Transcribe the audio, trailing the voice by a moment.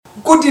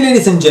Good day,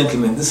 ladies and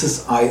gentlemen, this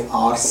is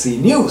IRC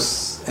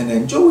News and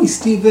I'm Joey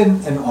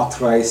Stephen, an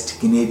authorized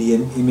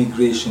Canadian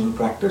immigration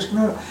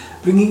practitioner,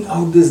 bringing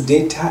out this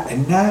data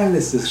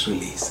analysis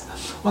release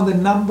on the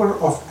number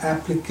of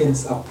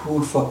applicants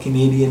approved for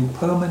Canadian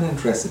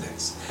permanent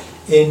residence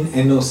in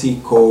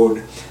NOC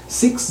code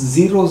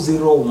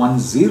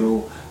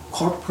 60010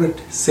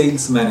 corporate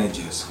sales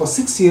managers for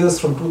 6 years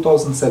from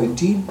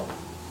 2017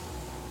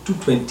 to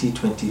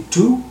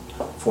 2022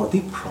 for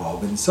the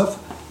province of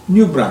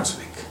New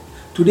Brunswick.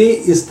 Today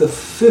is the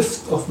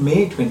 5th of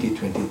May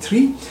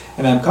 2023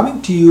 and I'm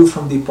coming to you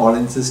from the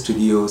Paulin's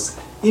Studios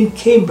in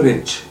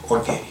Cambridge,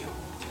 Ontario.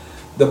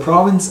 The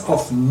province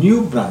of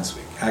New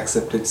Brunswick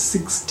accepted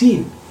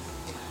 16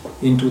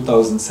 in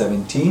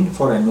 2017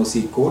 for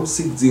NOC code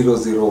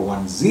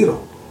 60010,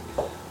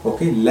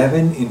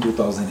 11 in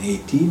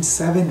 2018,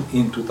 7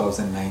 in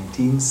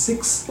 2019,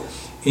 6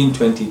 in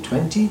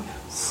 2020,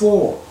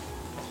 4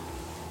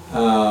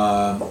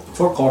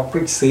 for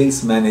corporate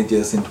sales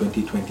managers in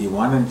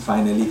 2021 and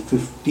finally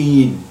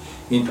 15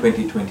 in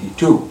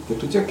 2022. The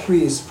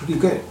trajectory is pretty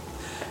good.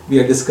 We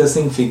are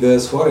discussing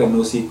figures for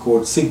NOC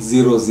code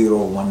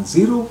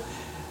 60010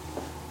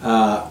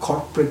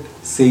 corporate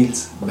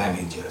sales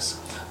managers.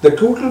 The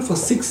total for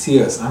 6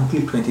 years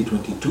until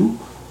 2022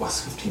 was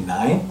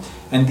 59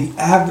 and the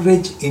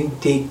average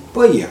intake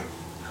per year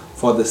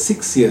for the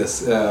 6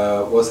 years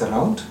was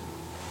around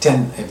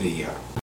 10 every year.